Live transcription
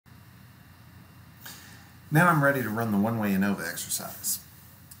Now I'm ready to run the one-way ANOVA exercise.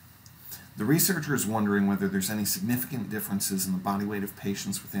 The researcher is wondering whether there's any significant differences in the body weight of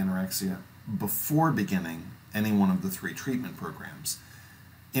patients with anorexia before beginning any one of the 3 treatment programs,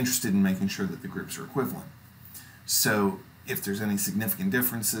 interested in making sure that the groups are equivalent. So if there's any significant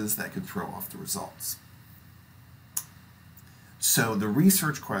differences, that could throw off the results. So the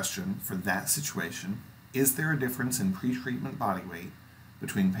research question for that situation: is there a difference in pre-treatment body weight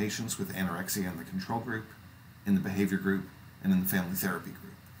between patients with anorexia in the control group, in the behavior group, and in the family therapy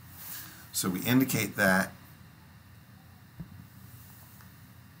group? So we indicate that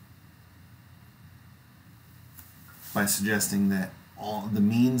by suggesting that the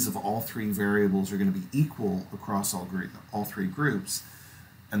means of all 3 variables are going to be equal across all 3 groups,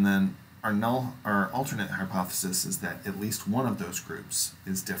 and then our alternate hypothesis is that at least one of those groups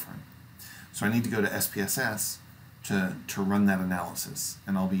is different. So I need to go to SPSS to run that analysis,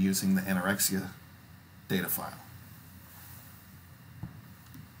 and I'll be using the anorexia data file.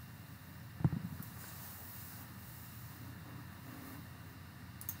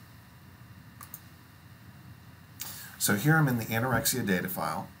 So here I'm in the anorexia data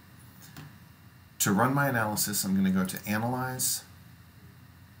file. To run my analysis, I'm going to go to Analyze,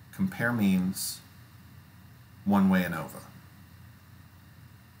 Compare Means, One-Way ANOVA.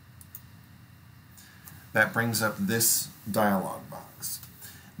 That brings up this dialog box.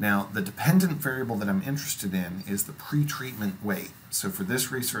 Now, the dependent variable that I'm interested in is the pre-treatment weight. So for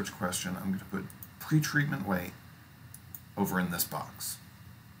this research question, I'm going to put pre-treatment weight over in this box.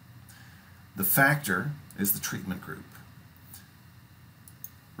 The factor is the treatment group.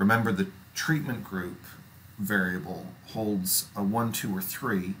 Remember, the treatment group variable holds a 1, 2, or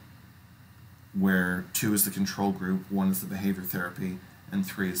 3, where 2 is the control group, 1 is the behavior therapy, and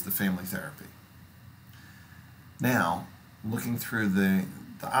 3 is the family therapy. Now, looking through the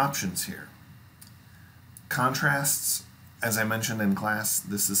options here. Contrasts, as I mentioned in class,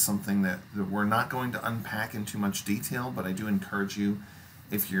 this is something that we're not going to unpack in too much detail, but I do encourage you,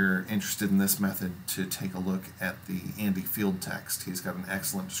 if you're interested in this method, to take a look at the Andy Field text. He's got an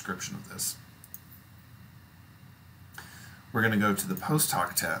excellent description of this. We're going to go to the post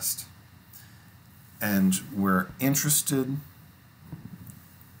hoc test, and we're interested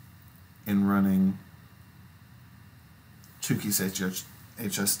in running Tukey's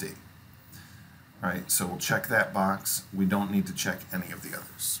HSD. Right, so we'll check that box. We don't need to check any of the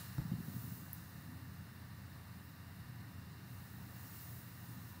others.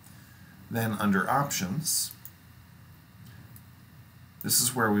 Then under Options, this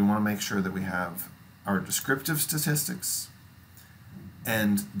is where we want to make sure that we have our descriptive statistics,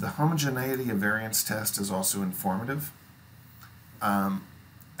 and the homogeneity of variance test is also informative. And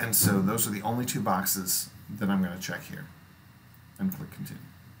so those are the only 2 boxes that I'm going to check here, and click Continue.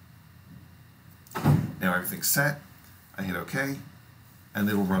 Now everything's set. I hit OK, and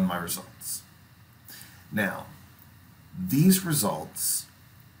it'll run my results. Now, these results,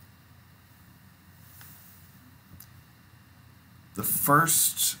 the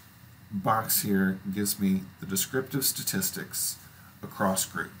first box here gives me the descriptive statistics across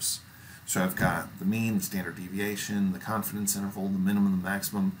groups. So I've got the mean, the standard deviation, the confidence interval, the minimum, the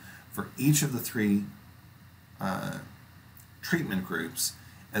maximum for each of the 3 treatment groups,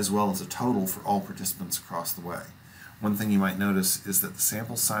 as well as a total for all participants across the way. One thing you might notice is that the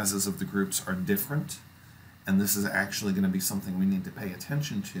sample sizes of the groups are different, and this is actually going to be something we need to pay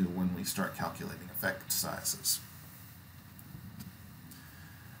attention to when we start calculating effect sizes.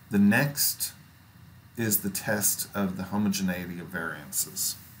 The next is the test of the homogeneity of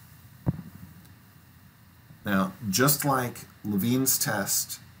variances. Now, just like Levine's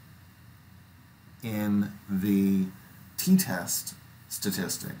test in the t-test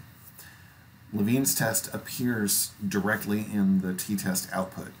statistic, Levine's test appears directly in the t-test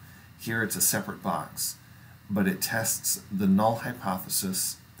output. Here it's a separate box, but it tests the null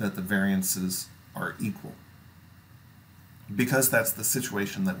hypothesis that the variances are equal. Because that's the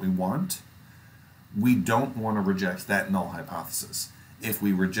situation that we want, we don't want to reject that null hypothesis. If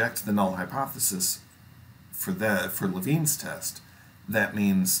we reject the null hypothesis for Levine's test, that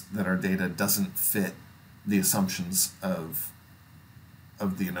means that our data doesn't fit the assumptions of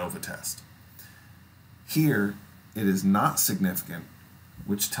the ANOVA test. Here, it is not significant,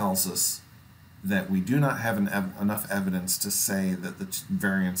 which tells us that we do not have enough evidence to say that the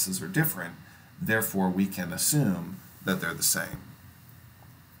variances are different, therefore we can assume that they're the same.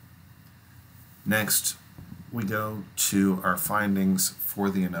 Next, we go to our findings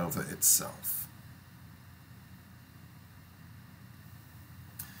for the ANOVA itself.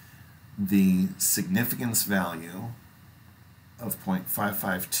 The significance value of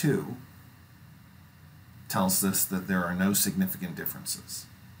 0.552 tells us that there are no significant differences.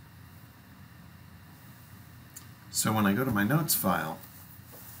 So when I go to my notes file,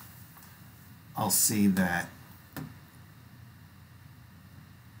 I'll see that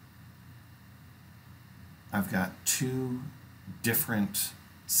I've got two different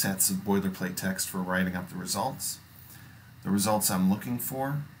sets of boilerplate text for writing up the results. The results I'm looking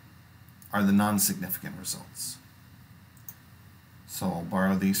for are the non-significant results. So I'll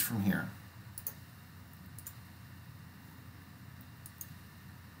borrow these from here.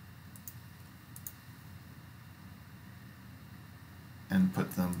 And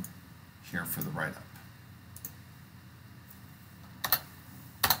put them here for the write-up.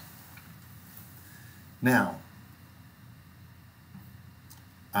 Now,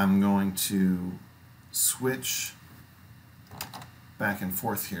 I'm going to switch back and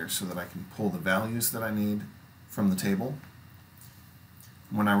forth here so that I can pull the values that I need from the table.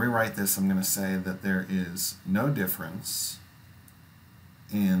 When I rewrite this, I'm going to say that there is no difference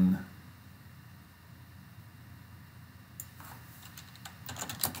in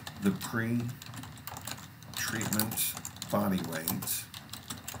the pre-treatment body weight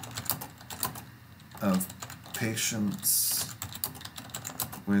of patients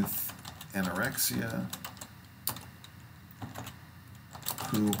with anorexia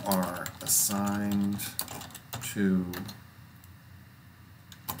who are assigned to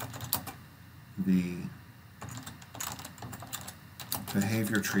the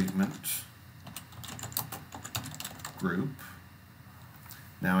behavior treatment group.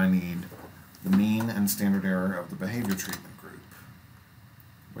 Now I need the mean and standard error of the behavior treatment group,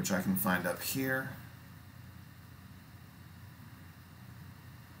 which I can find up here.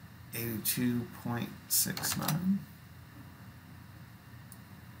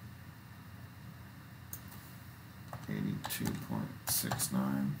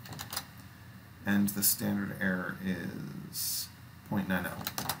 82.69. And the standard error is 0.90.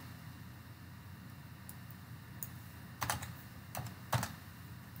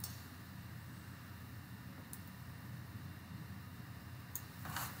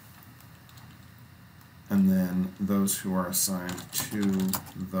 And then those who are assigned to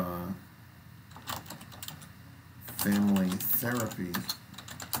the family therapy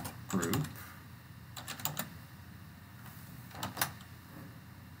group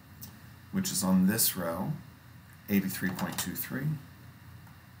which is on this row, 83.23.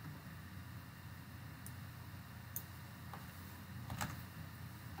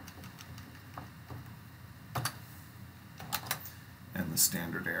 And the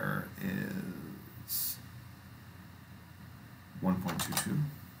standard error is 1.22.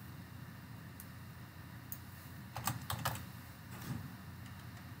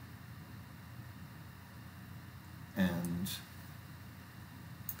 And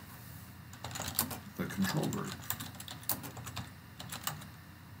the control group.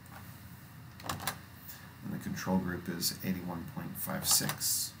 And the control group is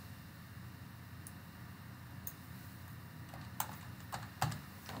 81.56.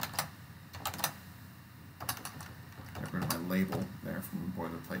 Get rid of my label there from the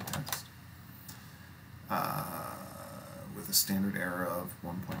boilerplate text. With a standard error of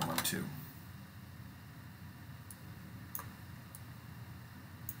 1.12.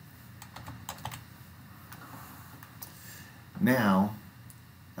 Now,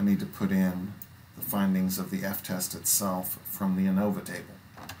 I need to put in the findings of the F-test itself from the ANOVA table.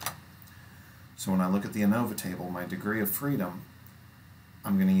 So when I look at the ANOVA table, my degree of freedom,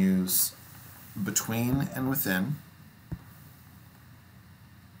 I'm going to use between and within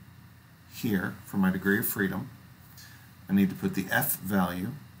here for my degree of freedom. I need to put the F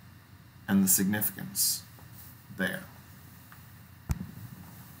value and the significance there.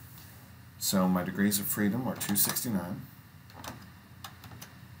 So my degrees of freedom are 269.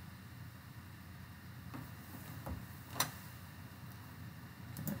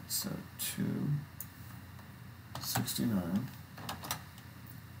 So 269.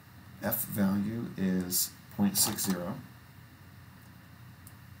 F value is 0.60.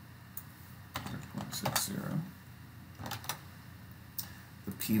 0.60.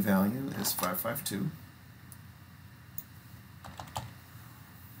 The P value is 552.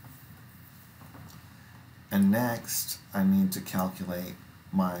 And next, I need to calculate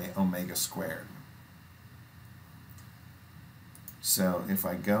my omega squared. So if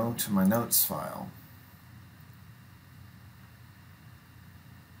I go to my notes file,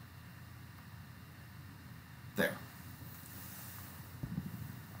 there.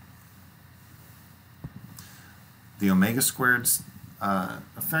 The omega squared's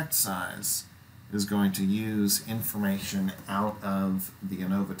effect size is going to use information out of the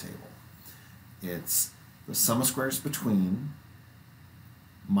ANOVA table. It's the sum of squares between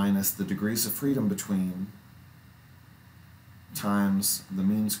minus the degrees of freedom between times the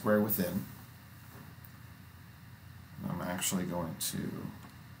mean square within. I'm actually going to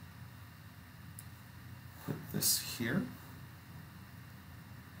put this here.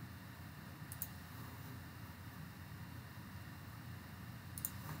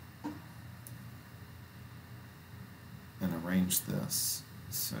 And arrange this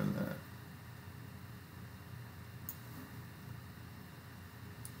so that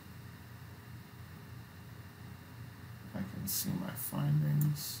I can see my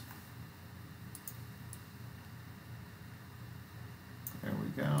findings. There we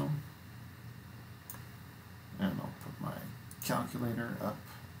go. And I'll put my calculator up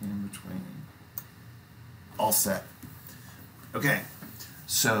in between. All set. Okay,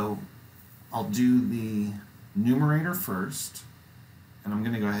 so I'll do the numerator first, and I'm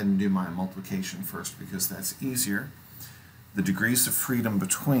going to go ahead and do my multiplication first because that's easier. The degrees of freedom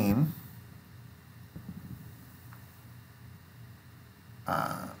between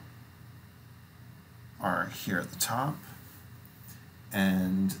are here at the top,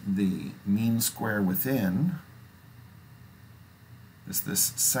 and the mean square within is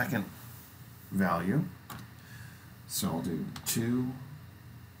this second value. So I'll do 2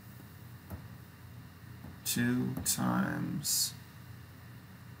 times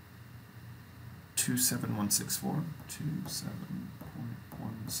 27164,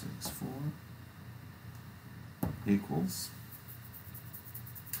 27.164 equals,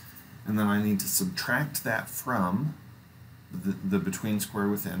 and then I need to subtract that from the between square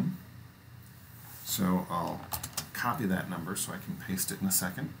within. So I'll copy that number so I can paste it in a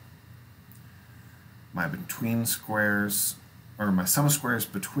second. My between squares, or my sum of squares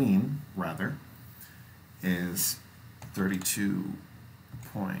between, rather, is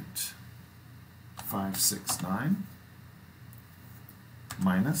 32.569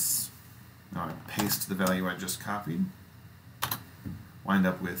 minus, now I paste the value I just copied, wind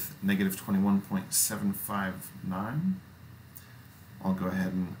up with negative 21.759. I'll go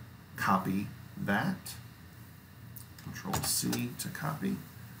ahead and copy that. Control C to copy.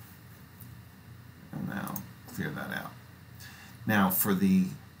 And now clear that out. Now for the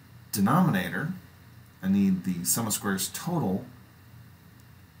denominator, I need the sum of squares total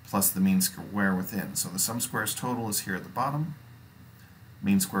plus the mean square within. So the sum of squares total is here at the bottom.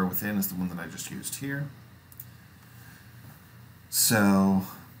 Mean square within is the one that I just used here. So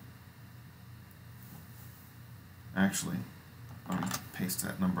actually, let me paste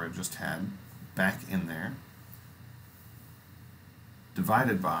that number I just had back in there,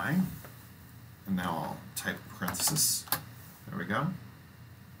 divided by, and now I'll type parenthesis. There we go.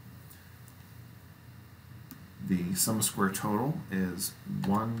 The sum of square total is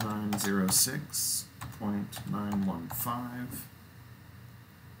 1906.915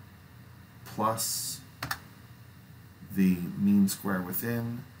 plus the mean square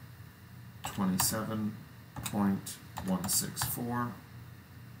within, 27.164,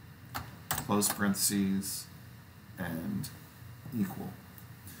 close parentheses, and equal.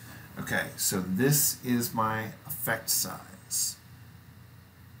 Okay, so this is my effect size,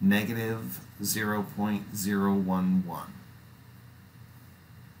 negative 0.011.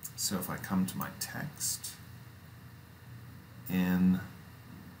 So if I come to my text in,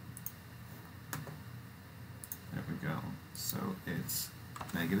 there we go, so it's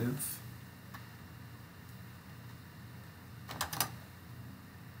negative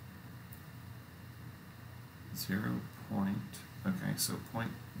 0. Okay, so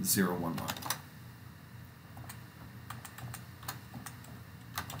 0.011.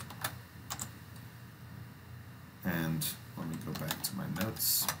 And let me go back to my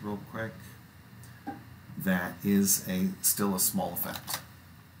notes real quick. That is still a small effect,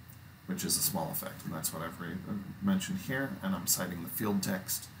 which is a small effect, and that's what I've mentioned here, and I'm citing the field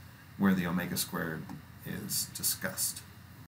text where the omega squared is discussed.